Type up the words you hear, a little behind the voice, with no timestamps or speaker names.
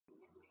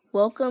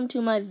Welcome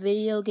to my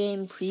video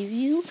game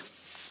preview,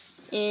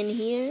 and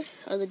here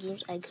are the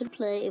games I could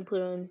play and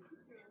put on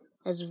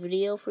as a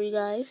video for you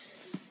guys.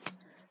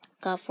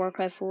 Got Far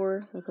Cry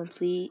 4, the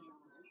complete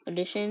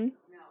edition.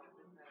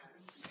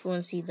 If you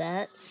want to see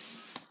that,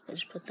 I'll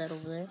just put that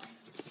over there.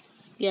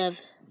 You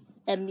have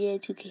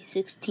NBA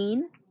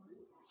 2K16.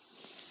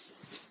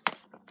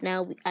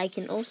 Now I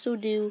can also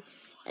do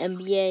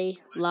NBA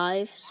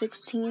Live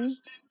 16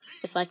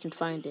 if I can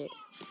find it.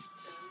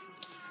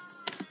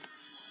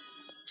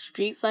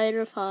 Street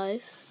Fighter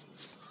 5.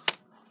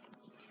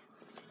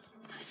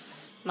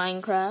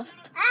 Minecraft,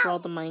 for all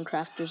the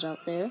Minecrafters out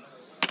there.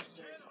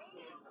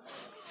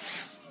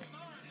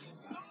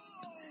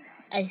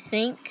 I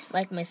think,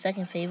 like my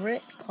second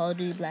favorite, Call of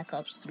Duty Black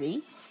Ops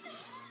 3.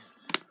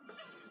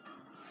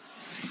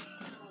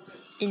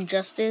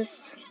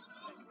 Injustice,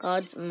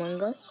 Gods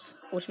Among Us,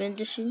 Ultimate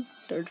Edition,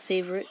 third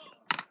favorite.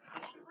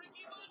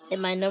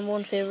 And my number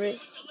one favorite,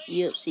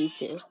 UFC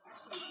 2.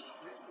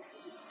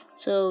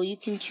 So you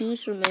can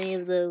choose from any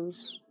of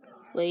those.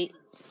 Wait,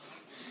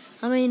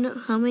 how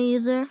many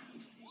is there?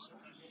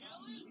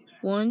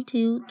 1,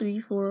 2, 3,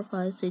 4,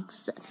 5, 6,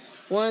 7.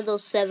 One of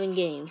those 7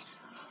 games.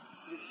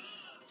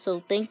 So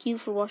thank you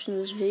for watching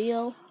this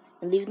video,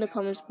 and leave in the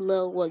comments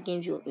below what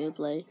games you want me to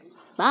play.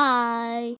 Bye!